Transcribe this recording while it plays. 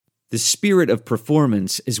The spirit of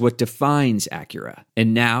performance is what defines Acura.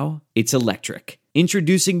 And now, it's electric.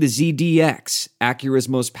 Introducing the ZDX, Acura's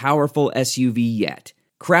most powerful SUV yet.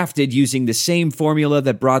 Crafted using the same formula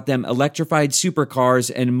that brought them electrified supercars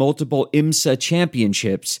and multiple IMSA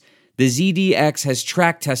championships, the ZDX has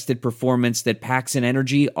track-tested performance that packs an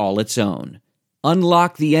energy all its own.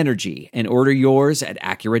 Unlock the energy and order yours at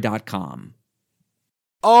Acura.com.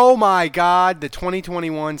 Oh my God, the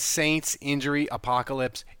 2021 Saints injury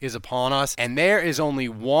apocalypse is upon us, and there is only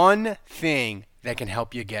one thing that can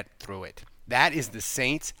help you get through it. That is the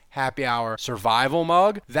Saints Happy Hour Survival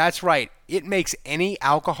Mug. That's right. It makes any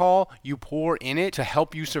alcohol you pour in it to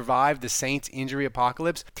help you survive the Saints injury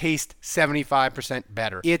apocalypse taste 75%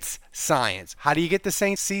 better. It's science. How do you get the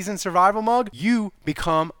Saints Season Survival Mug? You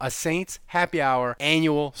become a Saints Happy Hour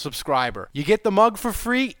annual subscriber. You get the mug for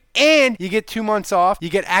free, and you get 2 months off. You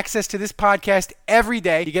get access to this podcast every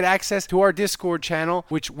day. You get access to our Discord channel,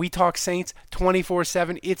 which we talk Saints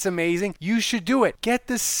 24/7. It's amazing. You should do it. Get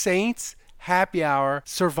the Saints Happy Hour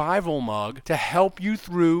Survival Mug to help you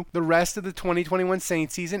through the rest of the 2021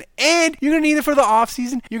 Saints season. And you're going to need it for the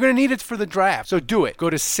offseason. You're going to need it for the draft. So do it. Go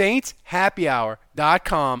to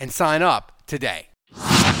saintshappyhour.com and sign up today.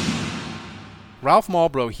 Ralph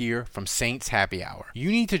Malbrough here from Saints Happy Hour. You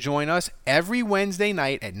need to join us every Wednesday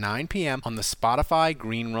night at 9 p.m. on the Spotify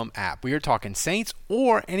Green Room app. We are talking Saints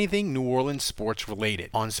or anything New Orleans sports related.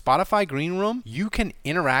 On Spotify Green Room, you can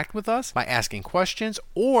interact with us by asking questions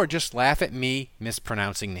or just laugh at me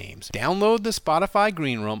mispronouncing names. Download the Spotify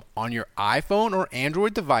Green Room on your iPhone or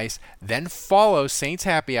Android device, then follow Saints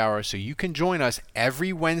Happy Hour so you can join us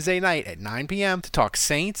every Wednesday night at 9 p.m. to talk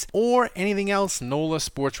Saints or anything else NOLA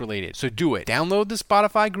sports related. So do it. Download the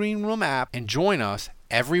Spotify Green Room app and join us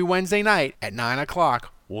every Wednesday night at 9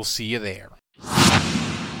 o'clock. We'll see you there.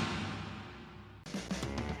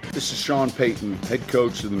 This is Sean Payton, head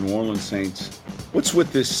coach of the New Orleans Saints. What's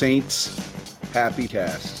with this Saints Happy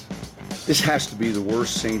Cast? This has to be the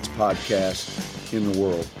worst Saints podcast in the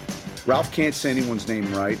world. Ralph can't say anyone's name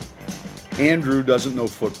right. Andrew doesn't know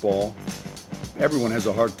football. Everyone has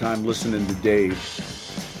a hard time listening to Dave.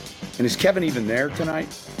 And is Kevin even there tonight?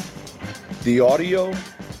 The audio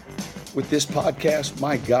with this podcast,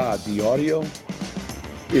 my God, the audio,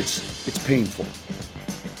 it's painful.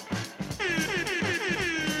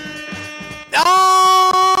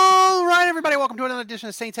 All right, everybody, welcome to another edition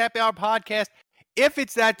of Saints Happy Hour podcast. If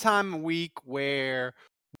it's that time of week where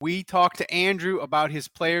we talk to Andrew about his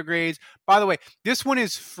player grades, by the way, this one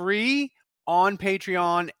is free on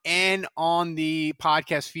Patreon and on the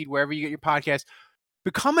podcast feed, wherever you get your podcast.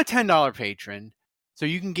 Become a $10 patron. So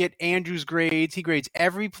you can get Andrew's grades. He grades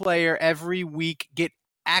every player every week. Get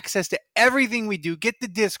access to everything we do. Get the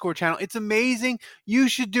Discord channel. It's amazing. You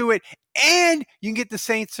should do it. And you can get the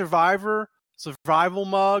Saints Survival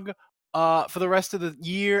Mug for the rest of the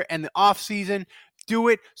year and the off season. Do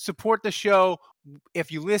it. Support the show.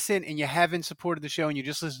 If you listen and you haven't supported the show and you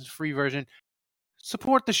just listen to the free version,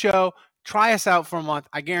 support the show. Try us out for a month.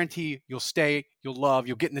 I guarantee you'll stay. You'll love.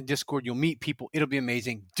 You'll get in the Discord. You'll meet people. It'll be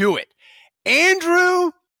amazing. Do it. Andrew,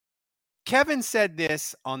 Kevin said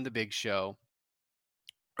this on the big show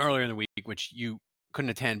earlier in the week, which you couldn't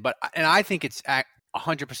attend, and I think it's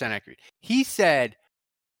 100% accurate. He said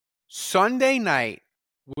Sunday night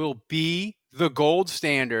will be the gold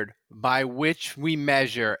standard by which we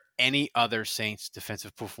measure any other Saints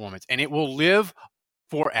defensive performance, and it will live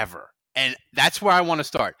forever. And that's where I want to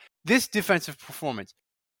start. This defensive performance,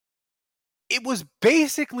 it was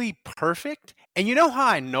basically perfect. And you know how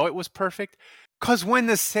I know it was perfect? Because when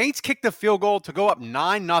the Saints kicked the field goal to go up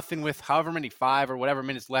 9-0 with however many 5 or whatever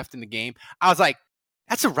minutes left in the game, I was like,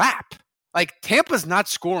 that's a wrap. Like, Tampa's not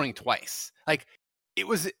scoring twice. Like, it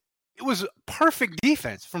was perfect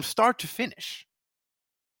defense from start to finish.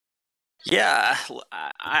 Yeah,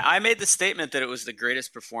 I made the statement that it was the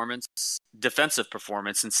greatest defensive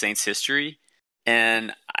performance in Saints history.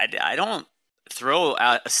 And I don't throw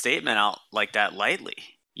out a statement out like that lightly.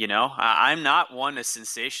 You know, I'm not one to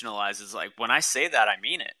sensationalize. It's like, when I say that, I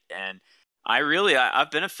mean it. And I've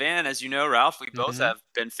been a fan, as you know, Ralph. We both have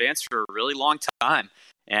been fans for a really long time.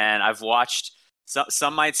 And I've watched,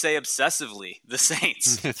 some might say obsessively, the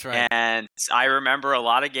Saints. That's right. And I remember a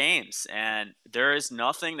lot of games. And there is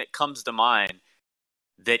nothing that comes to mind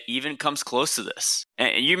that even comes close to this.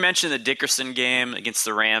 And you mentioned the Dickerson game against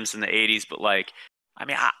the Rams in the 80s, but like, I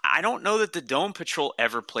mean, I don't know that the Dome Patrol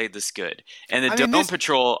ever played this good. And the Dome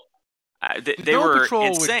Patrol, they were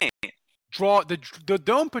insane. The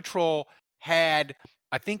Dome Patrol had,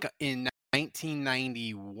 I think in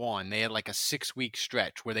 1991, they had like a 6-week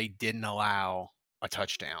stretch where they didn't allow a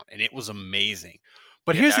touchdown, and it was amazing.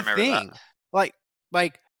 But here's the thing. Like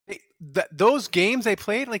those games they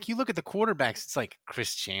played, like you look at the quarterbacks, it's like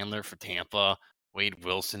Chris Chandler for Tampa, Wade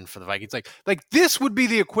Wilson for the Vikings. Like this would be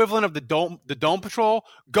the equivalent of the Dome Patrol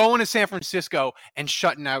going to San Francisco and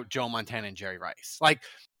shutting out Joe Montana and Jerry Rice. Like,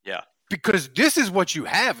 yeah, because this is what you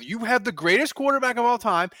have. You have the greatest quarterback of all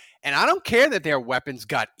time, and I don't care that their weapons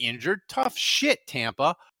got injured. Tough shit,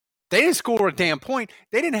 Tampa. They didn't score a damn point.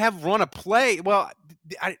 They didn't have run a play. Well,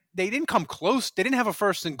 they didn't come close. They didn't have a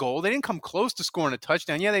first and goal. They didn't come close to scoring a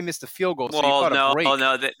touchdown. Yeah, they missed a field goal. So well,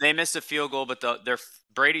 no, they missed a field goal, but their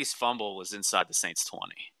Brady's fumble was inside the Saints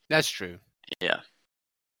 20. That's true. Yeah.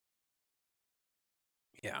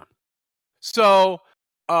 Yeah. So,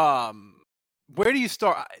 where do you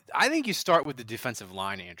start? I think you start with the defensive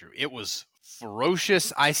line, Andrew. It was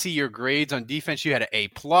ferocious. I see your grades on defense. You had an A+.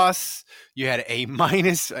 You had an A-.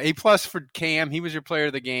 A+ for Cam. He was your player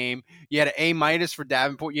of the game. You had an A- for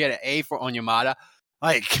Davenport. You had an A for Onyemata.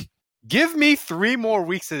 Like, give me 3 more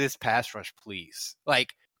weeks of this pass rush, please.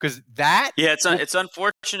 Like, because that... Yeah, it's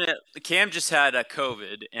unfortunate. Cam just had a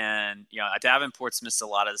COVID, and Davenport's missed a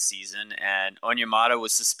lot of the season, and Onyemata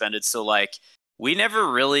was suspended. So, like, we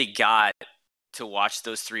never really got to watch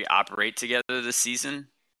those 3 operate together this season.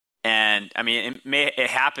 And I mean, it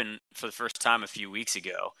happened for the first time a few weeks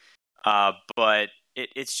ago, but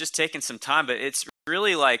it's just taken some time. But it's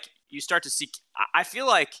really like you start to see. I feel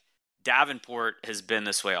like Davenport has been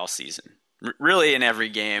this way all season. Really, in every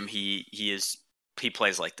game, he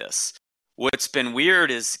plays like this. What's been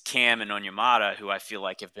weird is Cam and Onyemata, who I feel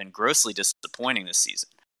like have been grossly disappointing this season.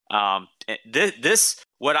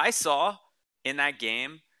 What I saw in that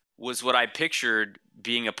game was what I pictured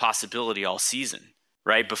being a possibility all season.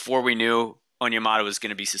 Right before we knew Onyemata was going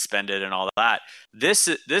to be suspended and all that, this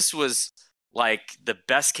was like the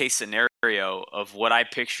best case scenario of what I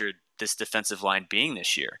pictured this defensive line being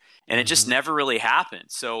this year, and it just never really happened.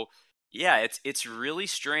 So yeah, it's really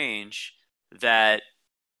strange that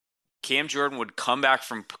Cam Jordan would come back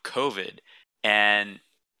from COVID and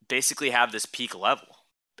basically have this peak level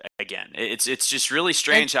again. It's just really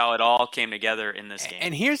strange how it all came together in this game.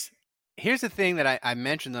 And here's the thing that I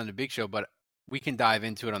mentioned on the Big Show, but we can dive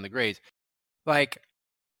into it on the grades. Like,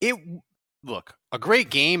 look, a great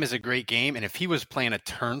game is a great game, and if he was playing a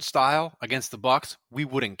turnstile against the Bucs, we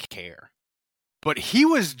wouldn't care. But he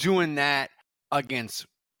was doing that against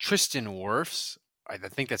Tristan Wirfs. I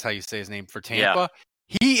think that's how you say his name for Tampa.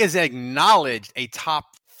 Yeah. He is acknowledged a top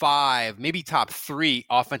 5, maybe top 3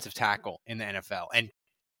 offensive tackle in the NFL, and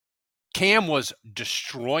Cam was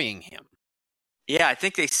destroying him. Yeah, I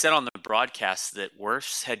think they said on the broadcast that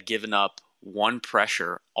Wirfs had given up 1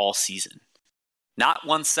 pressure all season. Not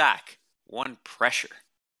 1 sack, 1 pressure.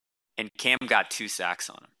 And Cam got 2 sacks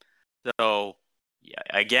on him. So, yeah,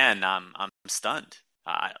 again, I'm stunned.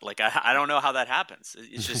 I don't know how that happens.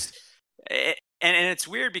 It's just and it's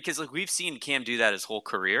weird because like we've seen Cam do that his whole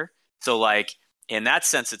career. So like in that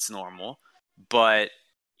sense it's normal, but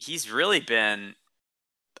he's really been,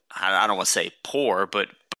 I don't want to say poor, but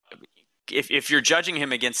if you're judging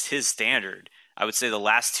him against his standard, I would say the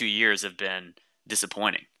last 2 years have been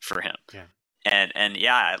disappointing for him. Yeah. And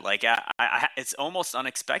yeah, like I it's almost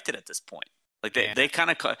unexpected at this point. Like they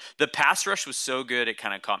kind of the pass rush was so good it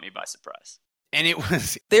kind of caught me by surprise. And it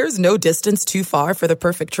was There's no distance too far for the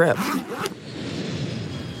perfect trip.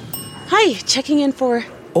 Hi, checking in for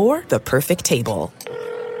or the perfect table.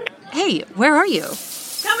 Hey, where are you?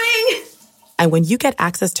 Coming. And when you get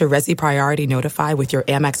access to Resi Priority Notify with your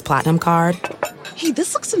Amex Platinum card. Hey,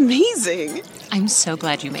 this looks amazing. I'm so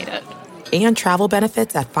glad you made it. And travel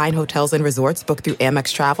benefits at fine hotels and resorts booked through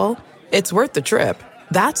Amex Travel. It's worth the trip.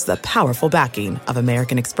 That's the powerful backing of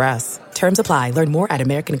American Express. Terms apply. Learn more at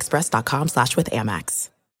americanexpress.com/withAmex.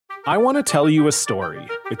 I want to tell you a story.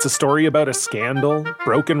 It's a story about a scandal,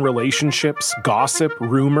 broken relationships, gossip,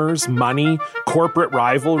 rumors, money, corporate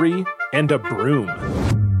rivalry, and a broom.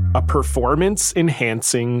 A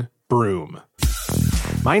performance-enhancing broom.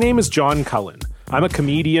 My name is John Cullen. I'm a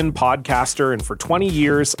comedian, podcaster, and for 20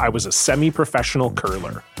 years, I was a semi-professional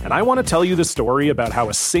curler. And I want to tell you the story about how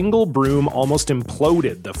a single broom almost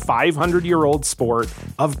imploded the 500-year-old sport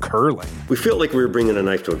of curling. We felt like we were bringing a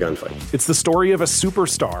knife to a gunfight. It's the story of a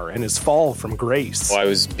superstar and his fall from grace. Well, I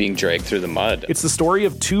was being dragged through the mud. It's the story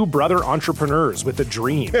of 2 brother entrepreneurs with a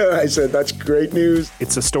dream. I said, that's great news.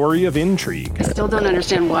 It's a story of intrigue. I still don't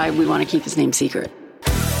understand why we want to keep his name secret.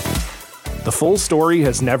 The full story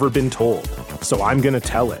has never been told, so I'm going to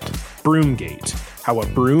tell it. Broomgate, how a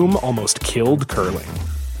broom almost killed curling.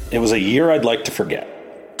 It was a year I'd like to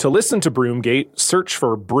forget. To listen to Broomgate, search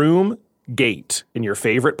for Broomgate in your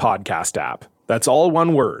favorite podcast app. That's all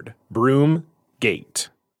one word, Broomgate.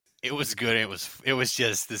 It was good. It was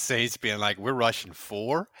just the Saints being like, we're rushing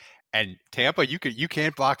 4. And Tampa, you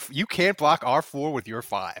can't block R4 with your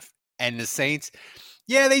 5. And the Saints,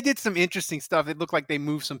 yeah, they did some interesting stuff. It looked like they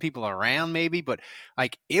moved some people around maybe, but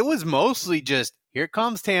like it was mostly just here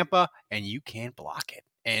comes Tampa and you can't block it.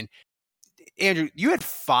 And Andrew, you had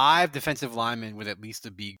 5 defensive linemen with at least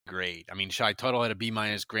a B grade. I mean, Shai Tuttle had a B-,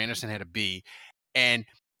 Granderson had a B. And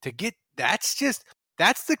to get that's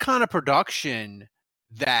the kind of production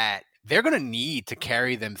that they're going to need to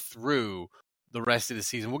carry them through the rest of the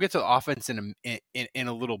season. We'll get to the offense in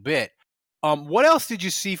a little bit. What else did you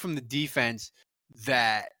see from the defense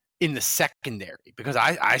that in the secondary? Because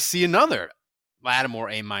I see another Lattimore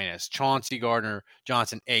A-, Chauncey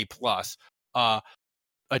Gardner-Johnson A+,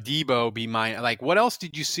 Adebo B-. Like, what else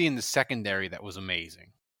did you see in the secondary that was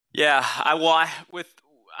amazing? Yeah,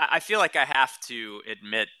 I feel like I have to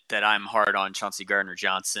admit that I'm hard on Chauncey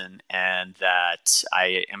Gardner-Johnson and that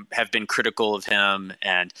have been critical of him.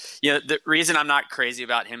 And the reason I'm not crazy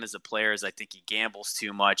about him as a player is I think he gambles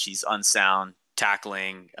too much. He's unsound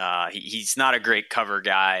tackling. He's not a great cover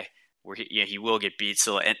guy where he will get beat.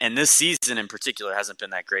 So and this season in particular hasn't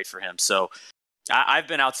been that great for him. So I've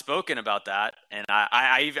been outspoken about that, and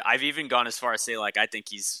I've even gone as far as say like I think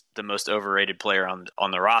he's the most overrated player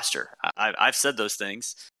on the roster. I've said those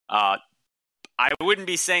things. I wouldn't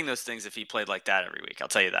be saying those things if he played like that every week. I'll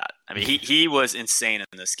tell you that. I mean, he was insane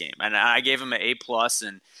in this game, and I gave him an A+.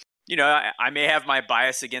 And I may have my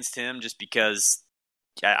bias against him just because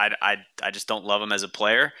I just don't love him as a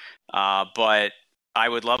player. But I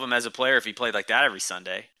would love him as a player if he played like that every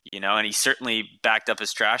Sunday. And he certainly backed up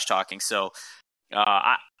his trash talking. So.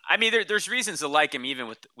 I mean, there's reasons to like him,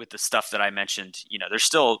 even with the stuff that I mentioned. There's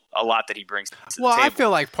still a lot that he brings to the table. I feel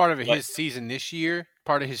like part of his season this year,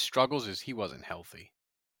 part of his struggles is he wasn't healthy.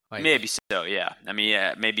 Maybe so, yeah. I mean,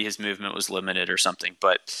 yeah, maybe his movement was limited or something.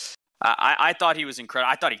 But I thought he was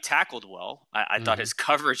incredible. I thought he tackled well. I thought his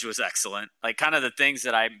coverage was excellent. Like, kind of the things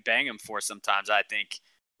that I bang him for sometimes, I think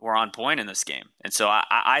were on point in this game. And so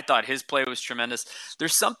I thought his play was tremendous.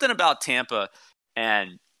 There's something about Tampa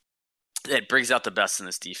and it brings out the best in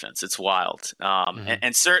this defense. It's wild.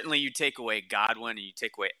 And certainly you take away Godwin and you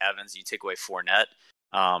take away Evans, you take away Fournette.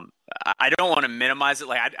 I don't want to minimize it.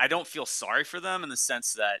 Like I don't feel sorry for them in the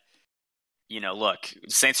sense that, look,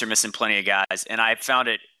 the Saints are missing plenty of guys. And I found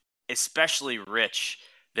it especially rich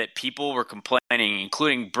that people were complaining,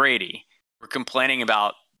 including Brady, were complaining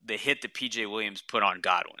about the hit that PJ Williams put on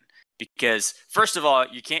Godwin. Because first of all,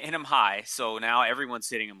 you can't hit him high, so now everyone's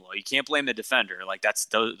hitting him low. You can't blame the defender. Like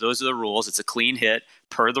those are the rules. It's a clean hit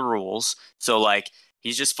per the rules. So like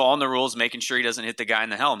he's just following the rules, making sure he doesn't hit the guy in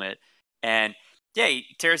the helmet. And yeah, he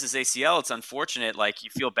tears his ACL. It's unfortunate. Like you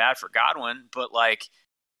feel bad for Godwin, but like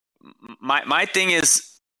my thing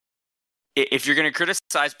is, if you're going to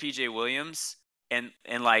criticize PJ Williams and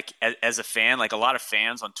like as a fan, like a lot of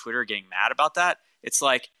fans on Twitter are getting mad about that. It's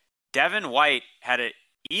like Devin White had a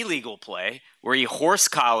illegal play where he horse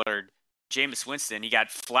collared Jameis Winston. He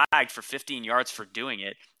got flagged for 15 yards for doing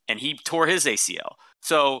it, and he tore his ACL.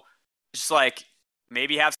 So just like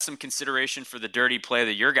maybe have some consideration for the dirty play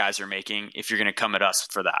that your guys are making if you're going to come at us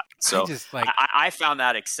for that. So I found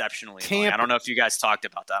that exceptionally annoying. I don't know if you guys talked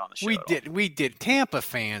about that on the show. We did. Tampa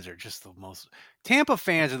fans are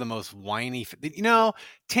the most whiny.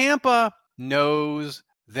 Tampa knows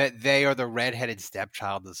that they are the redheaded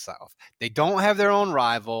stepchild of the South. They don't have their own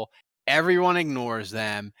rival. Everyone ignores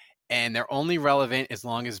them, and they're only relevant as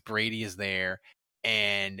long as Brady is there,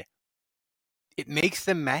 and it makes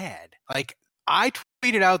them mad. Like, I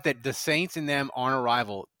tweeted out that the Saints and them aren't a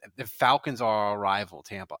rival. The Falcons are a rival,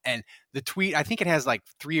 Tampa. And the tweet, I think it has like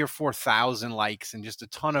 3,000 or 4,000 likes and just a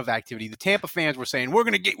ton of activity. The Tampa fans were saying, I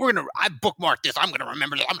bookmarked this. I'm going to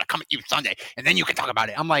remember this. I'm going to come at you Sunday, and then you can talk about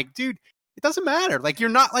it. I'm like, dude, it doesn't matter. Like, you're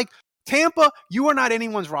not like Tampa. You are not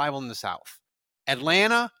anyone's rival in the South.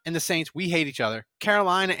 Atlanta and the Saints, we hate each other.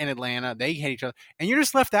 Carolina and Atlanta, they hate each other. And you're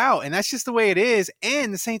just left out. And that's just the way it is.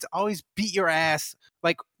 And the Saints always beat your ass.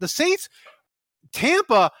 Like the Saints,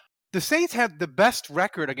 Tampa, the Saints have the best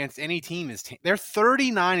record against any team. They're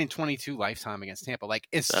 39-22 lifetime against Tampa. Like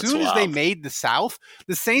as soon as they made the South,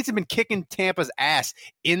 the Saints have been kicking Tampa's ass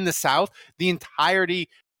in the South the entirety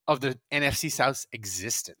of the NFC South's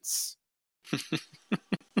existence.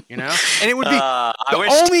 And it would be the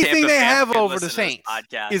only thing they have over the Saints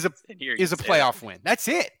is a playoff win. That's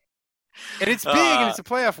it. And it's big and it's a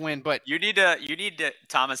playoff win, but you need to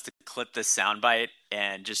Thomas to clip this soundbite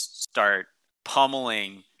and just start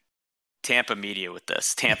pummeling Tampa media with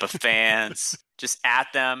this. Tampa fans, just at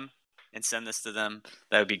them and send this to them.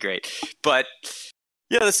 That would be great. But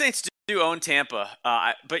yeah, the Saints do own Tampa.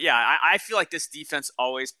 But yeah, I feel like this defense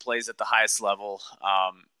always plays at the highest level.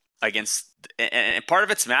 against, and part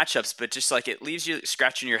of it's matchups, but just like it leaves you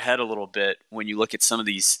scratching your head a little bit when you look at some of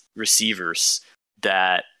these receivers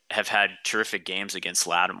that have had terrific games against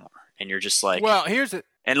Lattimore, and you're just like, well, here's it.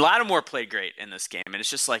 And Lattimore played great in this game, and it's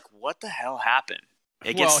just like, what the hell happened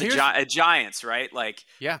against the Giants, right? Like,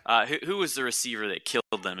 yeah, who was the receiver that killed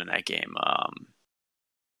them in that game?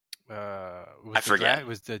 I forget. It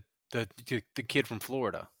was the kid from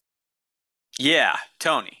Florida. Yeah,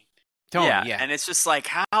 Tony. Yeah, and it's just like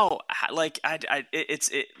how like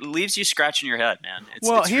it leaves you scratching your head, man.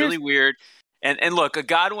 It's really weird. And look,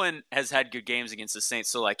 Godwin has had good games against the Saints,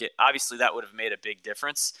 so like obviously that would have made a big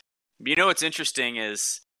difference. But you know what's interesting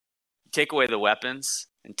is you take away the weapons,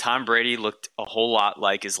 and Tom Brady looked a whole lot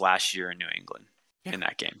like his last year in New England in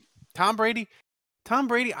that game. Tom Brady, Tom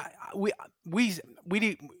Brady,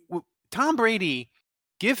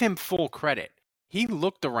 give him full credit. He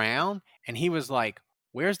looked around and he was like,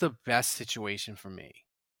 where's the best situation for me?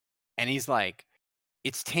 And he's like,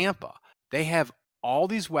 it's Tampa. They have all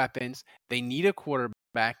these weapons. They need a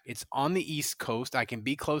quarterback. It's on the East Coast. I can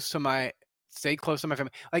stay close to my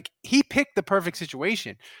family. Like, he picked the perfect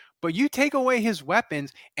situation. But you take away his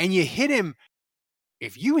weapons and you hit him.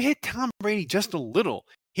 If you hit Tom Brady just a little,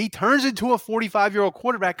 he turns into a 45-year-old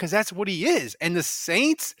quarterback because that's what he is. And the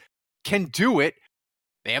Saints can do it.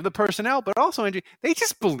 They have the personnel, but also, Andrew, they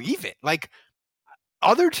just believe it. Like,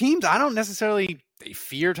 other teams, I don't necessarily, they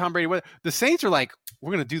fear Tom Brady. The Saints are like,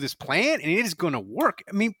 we're going to do this plan, and it is going to work.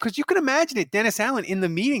 I mean, because you can imagine it, Dennis Allen in the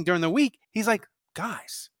meeting during the week, he's like,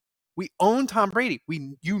 guys, we own Tom Brady.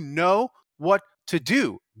 You know what to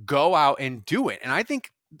do. Go out and do it. And I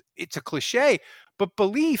think it's a cliche, but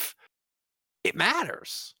belief, it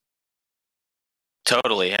matters.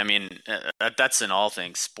 Totally. I mean, that's in all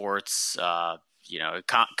things. Sports,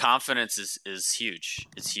 confidence is huge.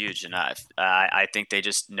 It's huge, and I think they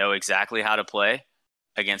just know exactly how to play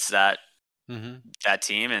against that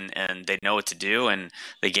team, and they know what to do, and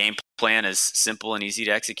the game plan is simple and easy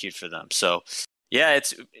to execute for them. So, yeah,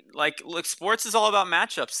 it's like, look, sports is all about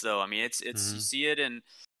matchups, though. I mean, it's you see it in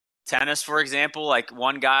tennis, for example. Like,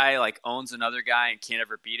 one guy like owns another guy and can't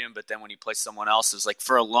ever beat him, but then when he plays someone else, is like,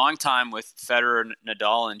 for a long time with Federer,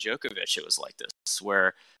 Nadal, and Djokovic, it was like this,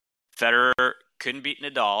 where Federer couldn't beat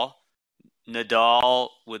Nadal. Nadal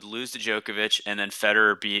would lose to Djokovic, and then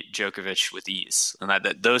Federer beat Djokovic with ease. And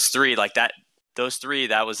those three,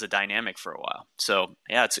 that was the dynamic for a while. So,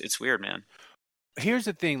 yeah, it's weird, man. Here's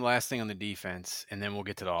the thing, last thing on the defense, and then we'll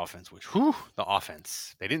get to the offense, the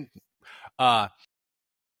offense. They didn't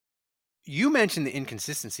you mentioned the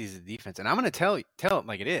inconsistencies of the defense, and I'm going to tell it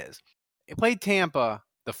like it is. It played Tampa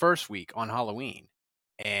the first week on Halloween,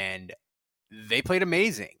 and they played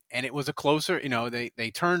amazing. And it was a closer,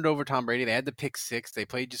 they turned over Tom Brady. They had the pick six. They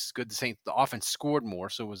played just as good. The offense scored more,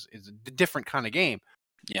 so it's a different kind of game.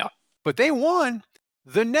 Yeah. But they won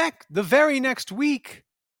the very next week.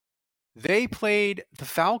 They played the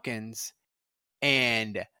Falcons,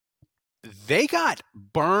 and they got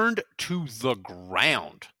burned to the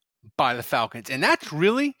ground by the Falcons. And that's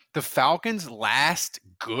really the Falcons' last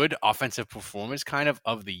good offensive performance kind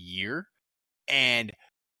of the year. And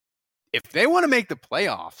if they want to make the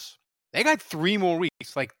playoffs, they got 3 more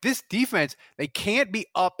weeks. Like, this defense, they can't be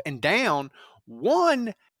up and down.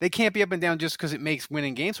 1, they can't be up and down just because it makes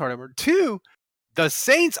winning games harder. 2, the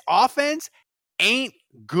Saints' offense ain't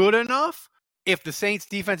good enough. If the Saints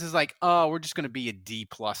defense is like, oh, we're just going to be a D+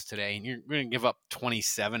 today, and you're going to give up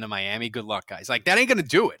 27 to Miami, good luck, guys. Like, that ain't going to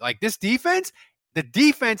do it. Like, this defense, the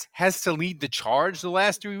defense has to lead the charge the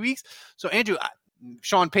last 3 weeks. So, Andrew,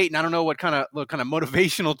 Sean Payton, I don't know what kind of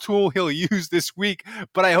motivational tool he'll use this week,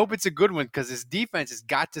 but I hope it's a good one, because his defense has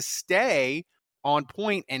got to stay on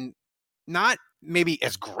point, and not maybe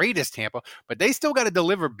as great as Tampa, but they still got to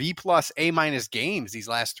deliver B+, A- games these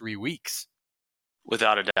last 3 weeks.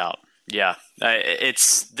 Without a doubt. Yeah.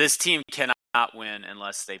 This team cannot win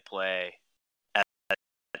unless they play at,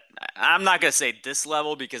 I'm not going to say this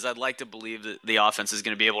level, because I'd like to believe that the offense is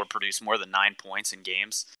going to be able to produce more than 9 points in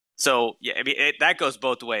games. So, yeah, I mean, that goes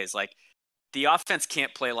both ways. Like, the offense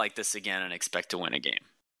can't play like this again and expect to win a game.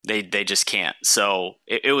 They just can't. So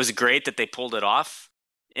it was great that they pulled it off.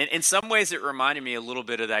 In some ways, it reminded me a little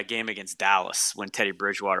bit of that game against Dallas when Teddy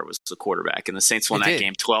Bridgewater was the quarterback, and the Saints won that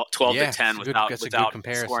game 12-10 without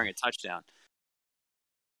scoring a touchdown.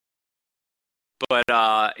 But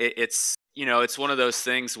it's one of those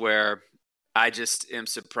things where I just am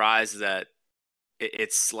surprised that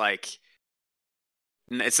it's like,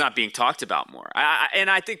 it's not being talked about more. And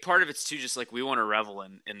I think part of it's too, just like, we want to revel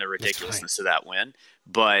in the ridiculousness of that win.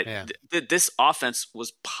 But this offense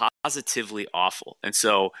was positively awful. And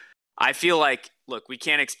so I feel like, look, we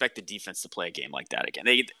can't expect the defense to play a game like that again.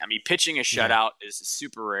 Pitching a shutout is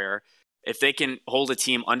super rare. If they can hold a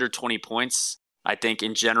team under 20 points, I think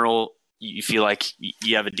in general you feel like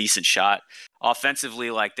you have a decent shot.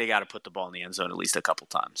 Offensively, like they got to put the ball in the end zone at least a couple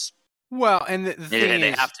times. Well, and the thing is,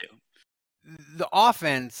 they have to. The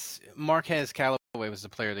offense, Marquez Callaway was the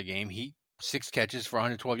player of the game. 6 catches for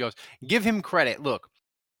 112 yards. Give him credit. Look,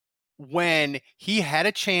 when he had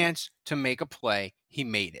a chance to make a play, he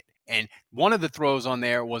made it. And one of the throws on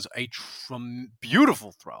there was a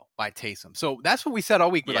beautiful throw by Taysom. So that's what we said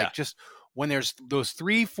all week. But like, just when there's those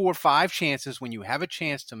 3, 4, 5 chances, when you have a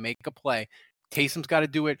chance to make a play, Taysom's got to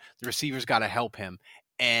do it. The receivers got to help him.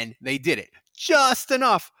 And they did it just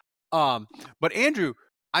enough. But Andrew,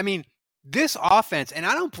 I mean, this offense, and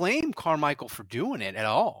I don't blame Carmichael for doing it at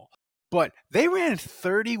all, but they ran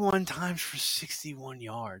 31 times for 61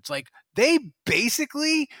 yards. Like, they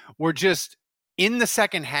basically were just in the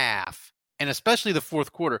second half, and especially the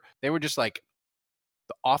fourth quarter, they were just like,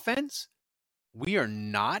 the offense, we are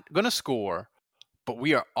not going to score, but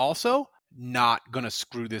we are also not going to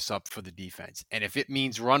screw this up for the defense. And if it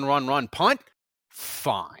means run, punt,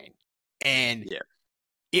 fine. And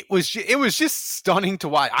it was just stunning to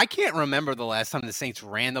watch. I can't remember the last time the Saints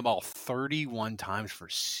ran the ball 31 times for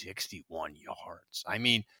 61 yards. I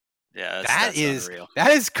mean, that's unreal.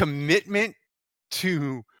 That is commitment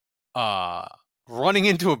to running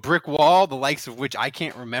into a brick wall, the likes of which I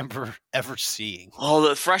can't remember ever seeing. Well,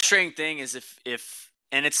 the frustrating thing is if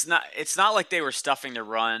and it's not like they were stuffing the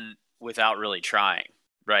run without really trying,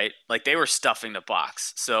 right? Like they were stuffing the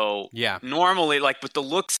box. So normally, like with the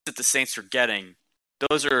looks that the Saints are getting,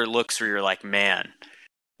 those are looks where you're like, man,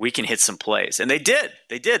 we can hit some plays. And they did.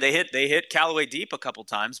 They hit Callaway deep a couple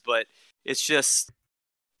times, but it's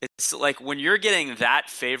like when you're getting that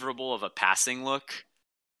favorable of a passing look,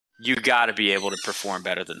 you got to be able to perform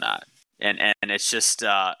better than that. And it's just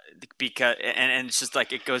because it's just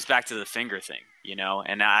like it goes back to the finger thing, you know?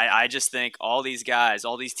 And I just think all these guys,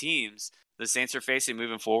 all these teams the Saints are facing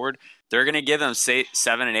moving forward, they're going to give them 7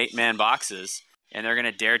 and 8 man boxes, and they're going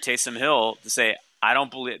to dare Taysom Hill to say, I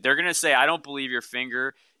don't believe your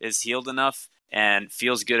finger is healed enough and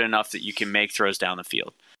feels good enough that you can make throws down the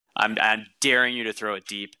field. I'm daring you to throw it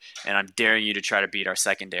deep, and I'm daring you to try to beat our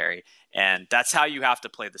secondary. And that's how you have to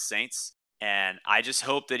play the Saints. And I just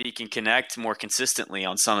hope that he can connect more consistently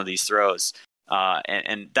on some of these throws.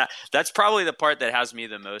 And that's probably the part that has me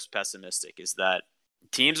the most pessimistic, is that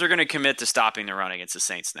teams are going to commit to stopping the run against the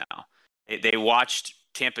Saints now. They watched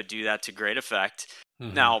Tampa do that to great effect.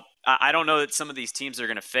 Mm-hmm. Now, I don't know that some of these teams they're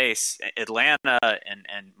going to face, Atlanta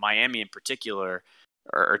and Miami in particular,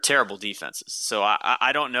 are terrible defenses. So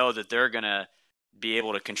I don't know that they're going to be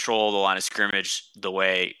able to control the line of scrimmage the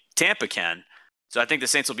way Tampa can. So I think the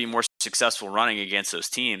Saints will be more successful running against those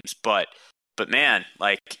teams. But man,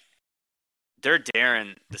 like, they're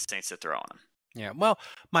daring the Saints to throw on them. Yeah, well,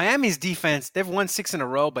 Miami's defense, they've won 6 in a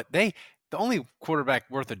row, but the only quarterback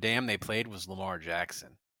worth a damn they played was Lamar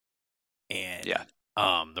Jackson. And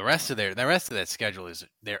the rest of that schedule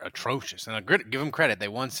they're atrocious. And give them credit, they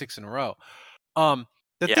won 6 in a row. The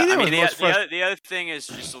other thing is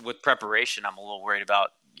just with preparation, I'm a little worried about.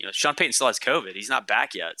 You know, Sean Payton still has COVID; he's not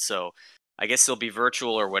back yet, so I guess he'll be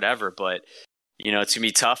virtual or whatever. But you know, it's gonna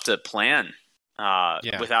be tough to plan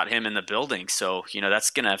without him in the building. So you know, that's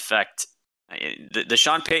gonna affect the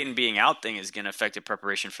Sean Payton being out thing is gonna affect the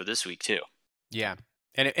preparation for this week too. Yeah.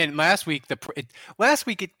 And last week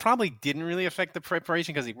it probably didn't really affect the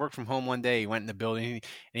preparation because he worked from home one day. He went in the building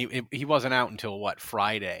and he wasn't out until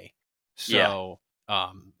Friday. So,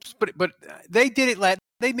 but they did it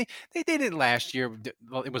they did it last year.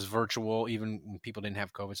 Well, it was virtual even when people didn't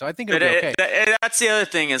have COVID. So I think it'll be okay. That's the other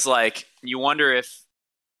thing is like you wonder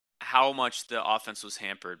how much the offense was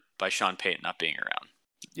hampered by Sean Payton not being around.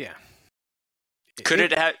 Yeah. Could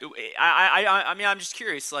it have? I mean, I'm just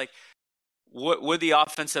curious. Like, would the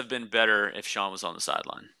offense have been better if Sean was on the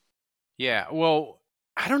sideline? Yeah, well,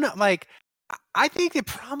 I don't know. Like, I think it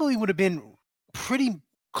probably would have been pretty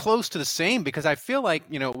close to the same because I feel like,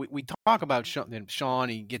 you know, we talk about Sean,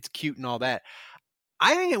 he gets cute and all that.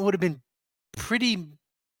 I think it would have been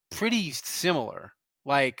pretty similar.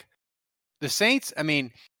 Like, the Saints, I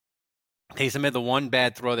mean, Taysom had the one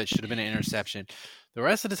bad throw that should have been an interception. The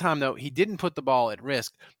rest of the time, though, he didn't put the ball at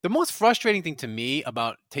risk. The most frustrating thing to me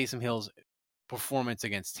about Taysom Hill's performance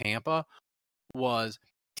against Tampa was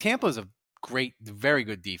Tampa's a very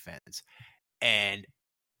good defense. And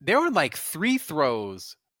there were like 3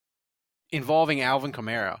 throws involving Alvin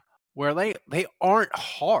Kamara where they aren't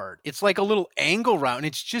hard. It's like a little angle route, and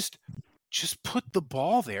it's just put the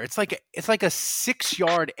ball there. It's like a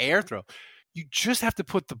 6-yard air throw. You just have to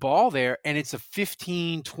put the ball there, and it's a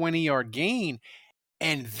 15, 20-yard gain.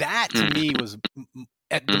 And that, to me, was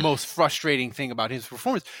the most frustrating thing about his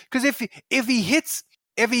performance. Because if he hits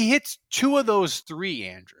 2 of those 3,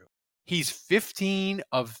 Andrew, he's 15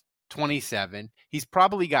 of 27. He's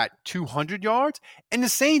probably got 200 yards. And the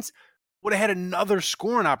Saints would have had another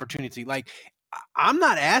scoring opportunity. Like, I'm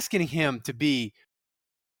not asking him to be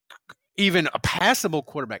even a passable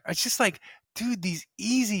quarterback. It's just like, dude, these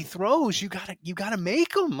easy throws, you gotta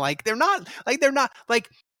make them. Like, they're not like,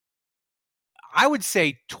 I would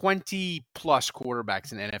say 20 plus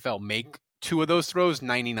quarterbacks in the NFL make 2 of those throws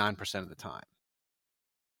 99% of the time.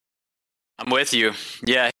 I'm with you.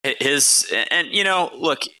 Yeah,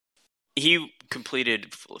 look, he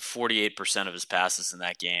completed 48% of his passes in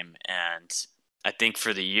that game, and I think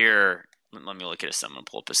for the year, let me look at his. I'm going to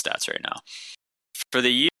pull up his stats right now. For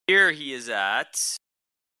the year, he is at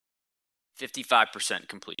 55%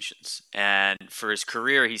 completions, and for his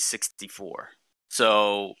career, he's 64.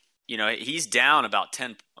 So, he's down about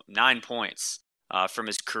 9 points from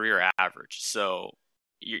his career average. So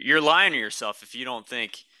you're lying to yourself if you don't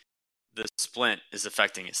think the splint is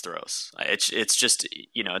affecting his throws. It's just,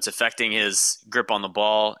 it's affecting his grip on the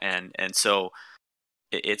ball, and so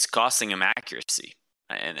it's costing him accuracy,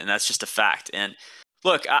 and that's just a fact. And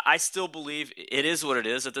look, I still believe it is what it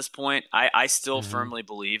is at this point. I still firmly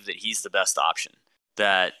believe that he's the best option.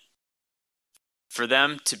 That for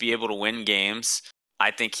them to be able to win games,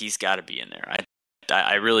 I think he's got to be in there.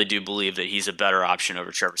 I really do believe that he's a better option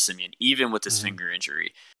over Trevor Siemian, even with his finger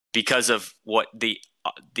injury, because of what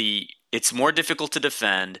it's more difficult to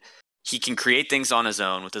defend. He can create things on his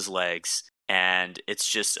own with his legs, and it's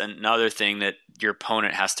just another thing that your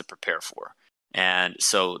opponent has to prepare for. And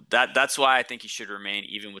so that's why I think he should remain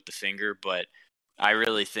even with the finger. But I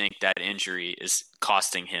really think that injury is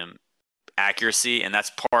costing him accuracy, and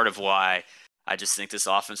that's part of why I just think this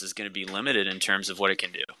offense is going to be limited in terms of what it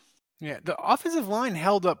can do. Yeah, the offensive line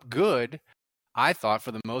held up good, I thought,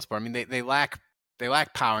 for the most part. I mean, they lack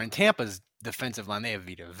power. In Tampa's defensive line, they have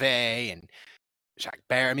Vita Vea and Shaq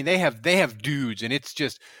Barrett. I mean, they have dudes, and it's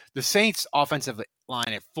just the Saints' offensive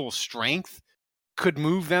line at full strength could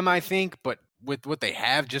move them, I think, but with what they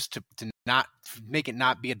have, just to not make it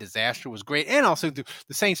not be a disaster was great. And also, the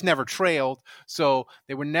Saints never trailed, so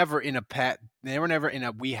they were never in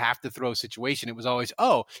a we have to throw situation. It was always,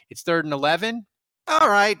 oh, it's 3rd and 11. All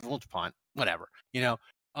right, we'll punt, whatever, Yeah.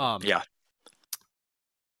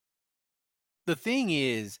 The thing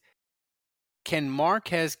is, can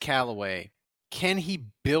Marquez Callaway, can he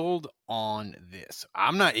build on this?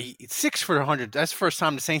 It's 6 for 100. That's the first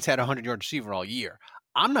time the Saints had a 100-yard receiver all year.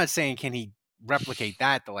 I'm not saying can he replicate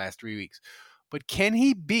that the last 3 weeks, but can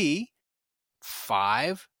he be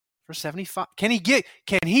 5 for 75? Can he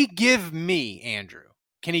give me, Andrew?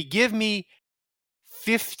 Can he give me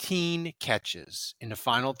 15 catches in the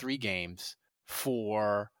final 3 games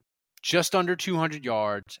for just under 200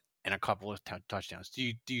 yards and a couple of touchdowns?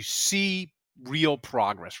 Do you see real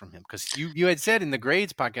progress from him? Because you had said in the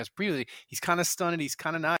grades podcast previously, he's kind of stunned. He's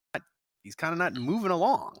kind of not moving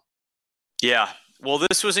along. Yeah. Well,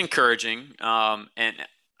 this was encouraging. And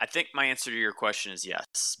I think my answer to your question is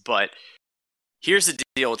yes. But here's the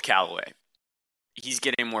deal with Callaway. He's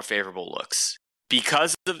getting more favorable looks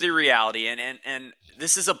because of the reality. And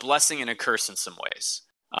this is a blessing and a curse in some ways.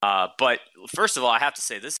 But first of all, I have to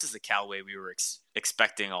say, this is the Callaway we were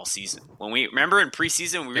expecting all season. When we remember in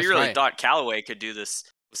preseason, we really thought Callaway could do this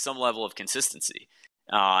with some level of consistency.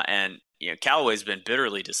 And Callaway's been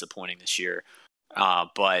bitterly disappointing this year.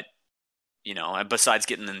 But besides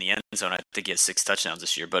getting in the end zone, I think he has 6 touchdowns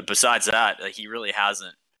this year. But besides that, he really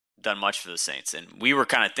hasn't done much for the Saints. And we were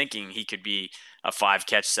kind of thinking he could be a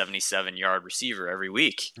 5-catch, 77-yard receiver every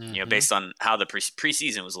week, based on how the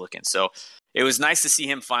preseason was looking. So it was nice to see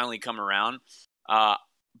him finally come around.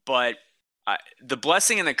 But the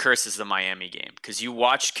blessing and the curse is the Miami game, because you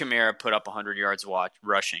watched Kamara put up 100 yards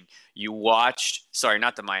rushing. You watched,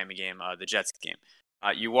 not the Miami game, the Jets game.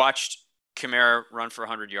 You watched Kamara run for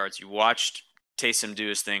 100 yards. You watched Taysom do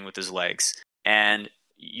his thing with his legs. And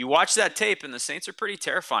you watch that tape, and the Saints are pretty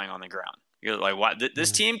terrifying on the ground. You're like, "What?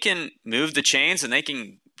 This team can move the chains, and they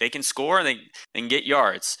can score, and they can get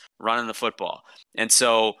yards running the football." And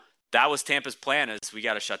so that was Tampa's plan: is we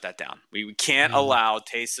got to shut that down. We can't allow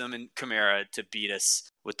Taysom and Kamara to beat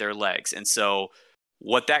us with their legs. And so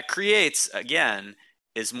what that creates, again,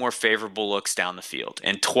 is more favorable looks down the field.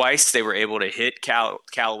 And twice they were able to hit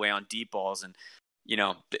Callaway on deep balls. And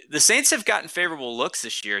the Saints have gotten favorable looks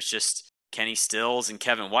this year. It's just Kenny Stills and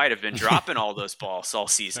Kevin White have been dropping all those balls all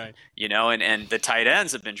season, and the tight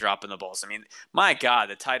ends have been dropping the balls. I mean, my God,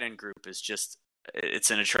 the tight end group is just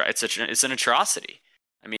it's an atrocity.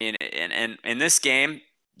 I mean, and in this game,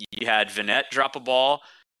 you had Vanette drop a ball,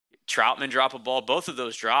 Troutman drop a ball. Both of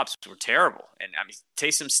those drops were terrible. And I mean,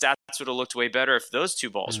 Taysom's stats would have looked way better if those two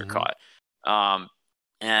balls were caught.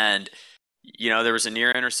 And there was a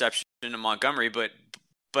near interception to Montgomery, but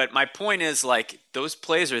my point is, like, those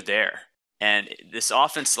plays are there, and this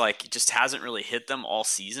offense, like, just hasn't really hit them all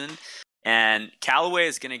season. And Callaway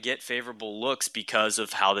is going to get favorable looks because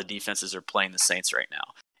of how the defenses are playing the Saints right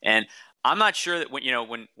now. And I'm not sure that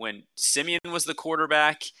when Simeon was the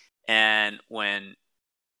quarterback and when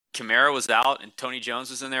Kamara was out and Tony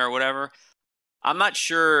Jones was in there or whatever, I'm not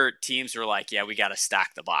sure teams are like, yeah, we got to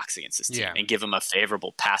stack the box against this team and give them a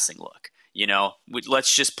favorable passing look.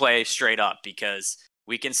 Let's just play straight up because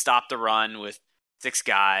we can stop the run with 6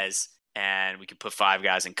 guys and we can put 5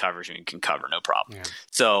 guys in coverage and we can cover no problem. Yeah.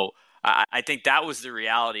 So I think that was the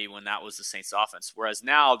reality when that was the Saints offense. Whereas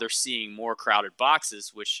now they're seeing more crowded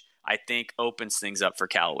boxes, which I think opens things up for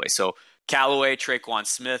Callaway. So Callaway, Traquan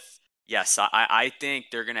Smith, yes, I think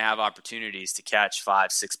they're going to have opportunities to catch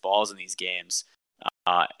 5-6 balls in these games.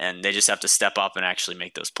 And they just have to step up and actually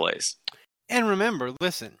make those plays. And remember,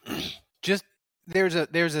 listen, just there's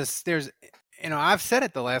I've said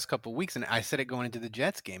it the last couple of weeks, and I said it going into the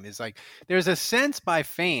Jets game, is like there's a sense by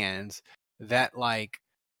fans that like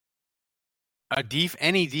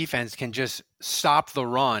any defense can just stop the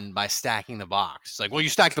run by stacking the box. It's like, well, you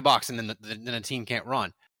stack the box and then the team can't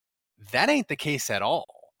run. That ain't the case at all.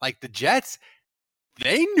 Like the Jets,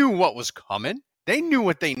 they knew what was coming. They knew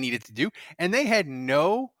what they needed to do, and they had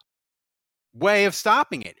no way of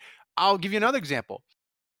stopping it. I'll give you another example.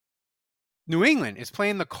 New England is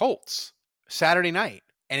playing the Colts Saturday night,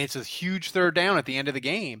 and it's a huge third down at the end of the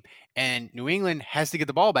game, and New England has to get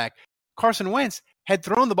the ball back. Carson Wentz had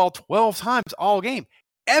thrown the ball 12 times all game.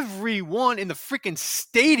 Everyone in the freaking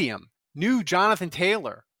stadium knew Jonathan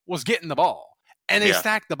Taylor was getting the ball, and they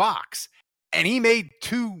stacked the box. And he made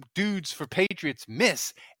 2 dudes for Patriots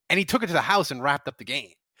miss, and he took it to the house and wrapped up the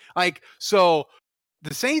game. Like, so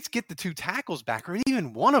the Saints get the 2 tackles back, or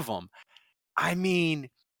even one of them. I mean,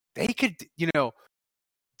 they could,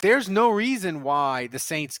 there's no reason why the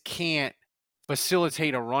Saints can't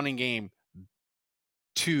facilitate a running game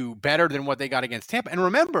to better than what they got against Tampa. And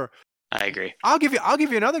remember, I agree. I'll give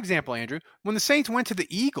you another example, Andrew. When the Saints went to the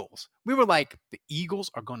Eagles, we were like, the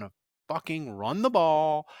Eagles are going to fucking run the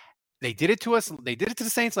ball. They did it to us. They did it to the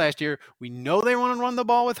Saints last year. We know they want to run the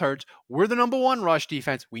ball with Hurts. We're the number 1 rush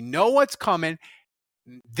defense. We know what's coming.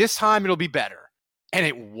 This time it'll be better. And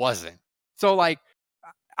it wasn't. So, like,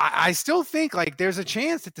 I still think, like, there's a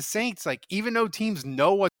chance that the Saints, like, even though teams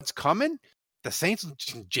know what's coming, the Saints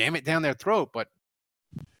will jam it down their throat. But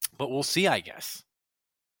we'll see, I guess.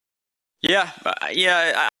 Yeah.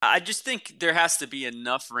 I just think there has to be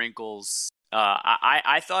enough wrinkles.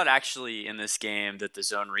 I thought actually in this game that the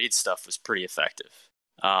zone read stuff was pretty effective.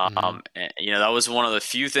 That was one of the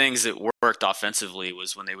few things that worked offensively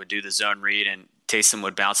was when they would do the zone read and Taysom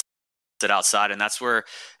would bounce it outside. And that's where,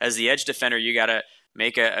 as the edge defender, you got to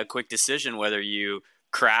make a quick decision whether you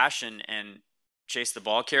crash and chase the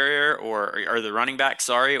ball carrier or the running back,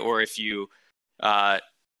 or if you kind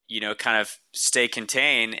of stay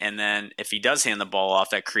contained, and then if he does hand the ball off,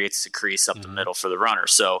 that creates a crease up the middle for the runner.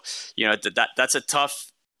 So, that's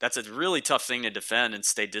a really tough thing to defend and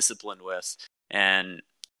stay disciplined with. And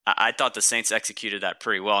I thought the Saints executed that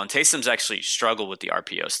pretty well. And Taysom's actually struggled with the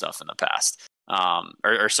RPO stuff in the past.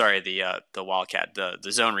 The Wildcat,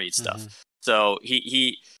 the zone read stuff. So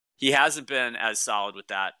he hasn't been as solid with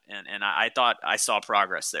that. And I thought I saw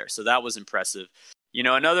progress there. So that was impressive.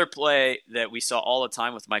 Another play that we saw all the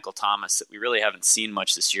time with Michael Thomas that we really haven't seen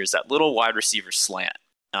much this year is that little wide receiver slant.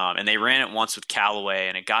 And they ran it once with Callaway,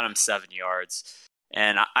 and it got him 7 yards.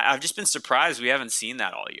 And I've just been surprised we haven't seen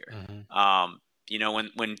that all year.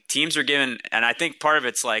 When teams are given, and I think part of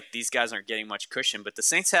it's like these guys aren't getting much cushion, but the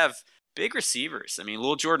Saints have big receivers. I mean,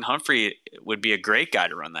 little Jordan Humphrey would be a great guy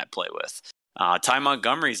to run that play with. Ty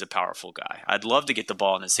Montgomery's a powerful guy. I'd love to get the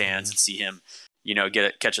ball in his hands and see him,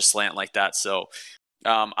 catch a slant like that. So,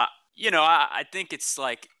 I think it's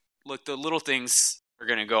like, look, the little things are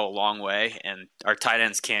going to go a long way, and our tight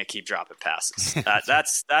ends can't keep dropping passes.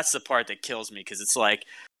 That's the part that kills me, because it's like,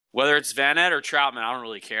 whether it's Vanette or Troutman, I don't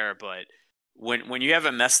really care. But when you have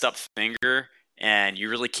a messed up finger and you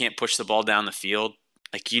really can't push the ball down the field,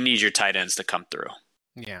 like, you need your tight ends to come through.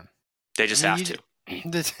 Yeah, they just have to.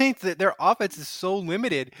 The Saints, their offense is so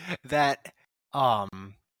limited that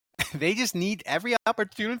they just need every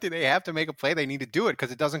opportunity they have to make a play. They need to do it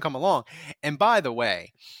because it doesn't come along. And by the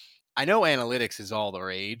way, I know analytics is all the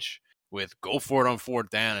rage with go for it on 4th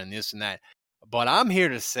down and this and that. But I'm here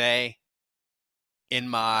to say in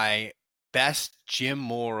my best Jim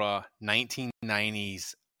Mora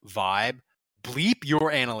 1990s vibe, bleep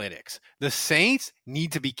your analytics. The Saints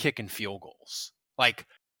need to be kicking field goals. Like,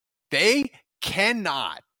 they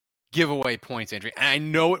cannot give away points, Andrew. And I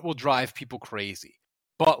know it will drive people crazy.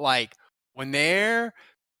 But, like, when they're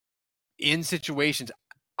in situations,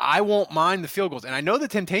 I won't mind the field goals. And I know the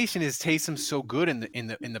temptation is Taysom's so good in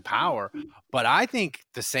the power, but I think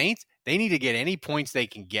the Saints, they need to get any points they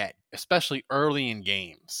can get, especially early in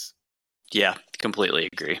games. Yeah, completely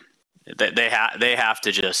agree. They have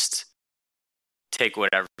to just take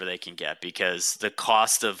whatever they can get, because the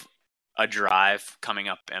cost of a drive coming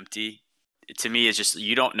up empty, to me, is just,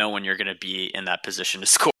 you don't know when you're going to be in that position to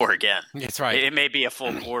score again. That's right. It may be a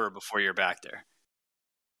full quarter before you're back there.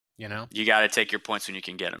 You know, you got to take your points when you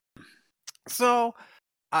can get them. So,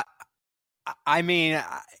 I mean,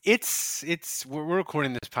 we're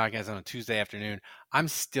recording this podcast on a Tuesday afternoon. I'm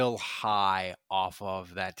still high off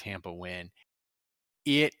of that Tampa win.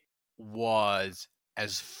 It was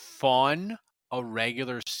as fun a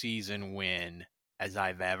regular season win as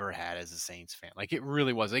I've ever had as a Saints fan. Like, it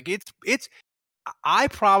really was. Like, I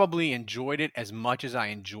probably enjoyed it as much as I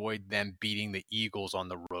enjoyed them beating the Eagles on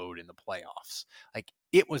the road in the playoffs. Like,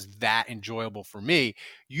 it was that enjoyable for me.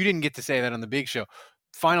 You didn't get to say that on the big show.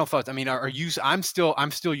 Final thoughts. I mean, I'm still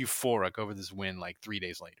euphoric over this win like 3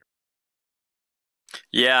 days later.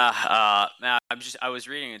 Yeah, I was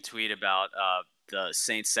reading a tweet about the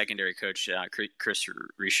Saints secondary coach, Chris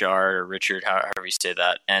Richard, or Richard, however you say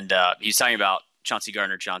that, and he's talking about Chauncey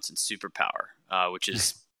Gardner-Johnson's superpower, which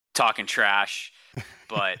is talking trash,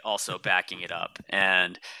 but also backing it up.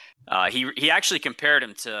 And he actually compared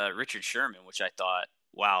him to Richard Sherman, which I thought,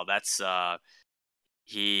 wow, that's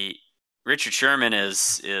Richard Sherman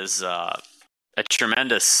is a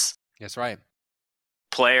tremendous. That's right.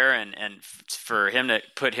 Player, and for him to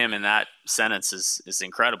put him in that sentence is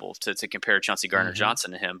incredible, to compare Chauncey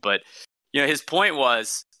Gardner-Johnson to him. But, his point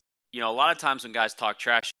was, a lot of times when guys talk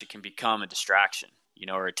trash, it can become a distraction,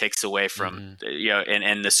 or it takes away from,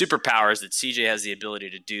 and the superpower is that CJ has the ability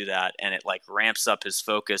to do that, and it like ramps up his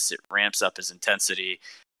focus, it ramps up his intensity.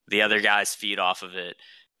 The other guys feed off of it.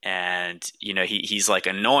 And, he's like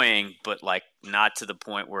annoying, but like not to the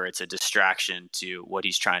point where it's a distraction to what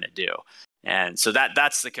he's trying to do. And so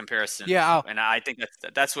that's the comparison. Yeah, and I think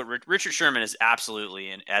that's what Richard Sherman is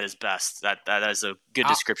absolutely at his best. That is a good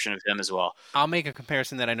description of him as well. I'll make a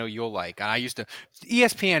comparison that I know you'll like. I used to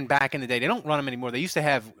ESPN back in the day. They don't run them anymore. They used to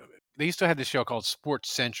have this show called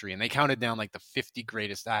Sports Century, and they counted down like the 50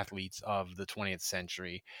 greatest athletes of the 20th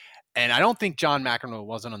century. And I don't think John McEnroe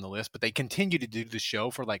wasn't on the list, but they continued to do the show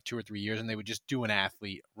for like 2 or 3 years, and they would just do an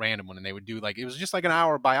athlete, random one, and they would do it was just like an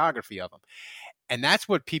hour biography of him. And that's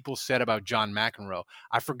what people said about John McEnroe.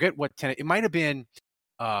 I forget what it might have been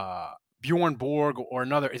Bjorn Borg or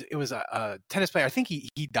another. It was a tennis player. I think he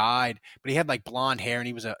died, but he had like blonde hair, and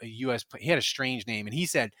he was a U.S. player. He had a strange name, and he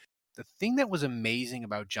said the thing that was amazing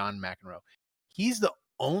about John McEnroe, he's the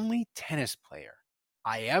only tennis player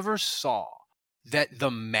I ever saw that the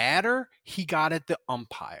madder he got at the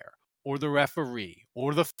umpire or the referee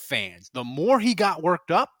or the fans, the more he got worked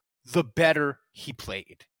up, the better he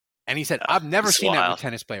played. And he said, I've never seen that with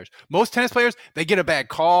tennis players. Most tennis players, they get a bad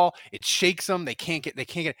call. It shakes them. They can't get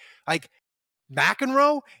like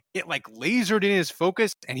McEnroe. It like lasered in his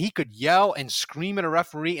focus, and he could yell and scream at a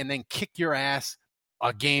referee and then kick your ass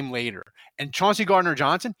a game later. And Chauncey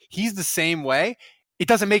Gardner-Johnson, he's the same way. It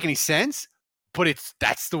doesn't make any sense, but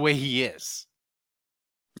that's the way he is.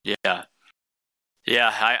 Yeah.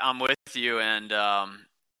 I'm with you. And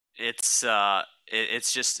it's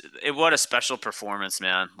just what a special performance,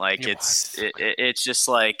 man. Like it's just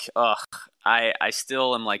like, I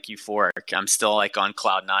still am like euphoric. I'm still like on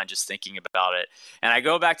cloud 9 just thinking about it. And I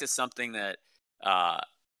go back to something that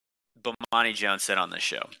Bomani Jones said on the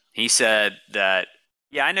show. He said that,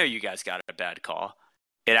 yeah, I know you guys got a bad call.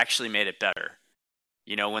 It actually made it better.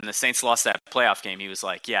 When the Saints lost that playoff game, he was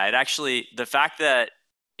like, yeah, it actually, the fact that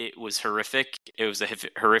it was horrific, it was a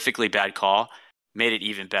horrifically bad call, made it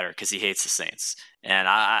even better because he hates the Saints. And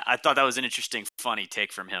I thought that was an interesting, funny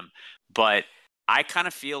take from him. But I kind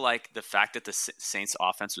of feel like the fact that the Saints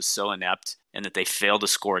offense was so inept and that they failed to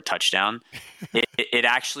score a touchdown, it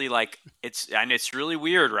actually like, I know it's really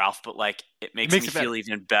weird, Ralph, but like it makes me feel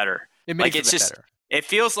even better. It makes it better. It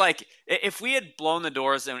feels like if we had blown the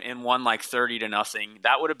doors and won like 30-0,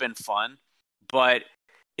 that would have been fun. But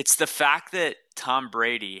it's the fact that Tom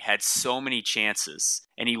Brady had so many chances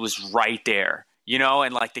and he was right there,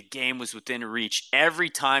 and like the game was within reach. Every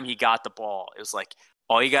time he got the ball, it was like,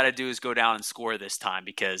 all you got to do is go down and score this time,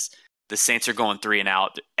 because the Saints are going 3 and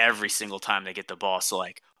out every single time they get the ball. So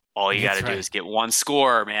like, All you got That's to do right. is get one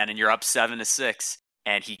score, man, and you're up 7-6.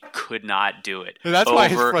 And he could not do it. That's why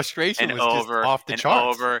his frustration was just off the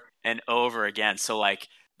charts. Over and over again. So like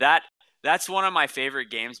that's one of my favorite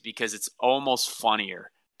games because it's almost funnier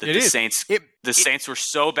that the Saints were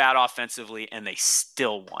so bad offensively and they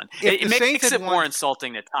still won. It makes it more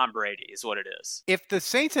insulting to Tom Brady is what it is. If the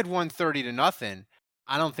Saints had won 30-0,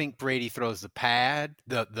 I don't think Brady throws the pad,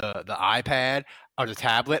 the iPad or the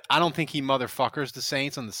tablet. I don't think he motherfuckers the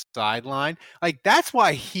Saints on the sideline. Like that's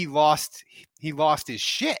why he lost his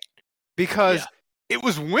shit because it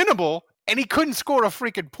was winnable and he couldn't score a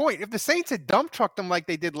freaking point. If the Saints had dump trucked him like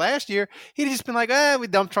they did last year, he'd have just been like, we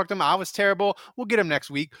dump trucked him. I was terrible. We'll get him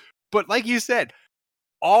next week. But like you said,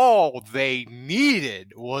 all they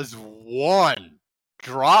needed was one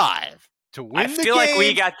drive to win the game. I feel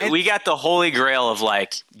like we got the holy grail of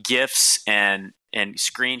like GIFs and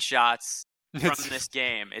screenshots from this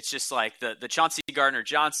game. It's just like the Chauncey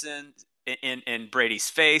Gardner-Johnson in Brady's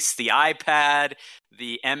face, the iPad,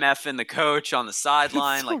 the MF and the coach on the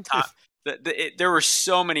sideline. Like there were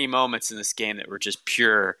so many moments in this game that were just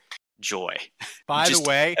pure joy. By the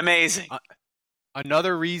way, amazing.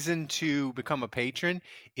 Another reason to become a patron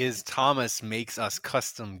is Thomas makes us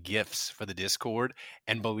custom gifts for the Discord.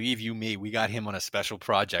 And believe you me, we got him on a special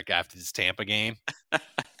project after this Tampa game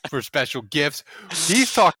for special gifts.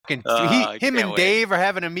 He's talking. Him and Dave are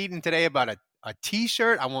having a meeting today about a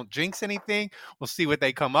T-shirt. I won't jinx anything. We'll see what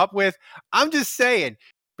they come up with. I'm just saying,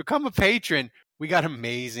 become a patron. We got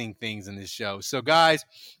amazing things in this show. So, guys,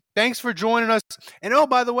 thanks for joining us. And, oh,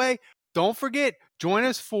 by the way, don't forget, join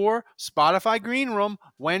us for Spotify Green Room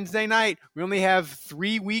Wednesday night. We only have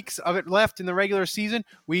 3 weeks of it left in the regular season.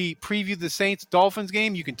 We preview the Saints-Dolphins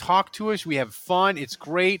game. You can talk to us. We have fun. It's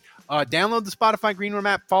great. Download the Spotify Green Room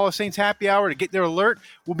app. Follow Saints Happy Hour to get their alert.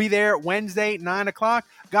 We'll be there Wednesday, 9 o'clock.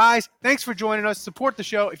 Guys, thanks for joining us. Support the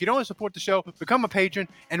show. If you don't want to support the show, become a patron.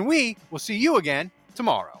 And we will see you again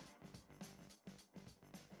tomorrow.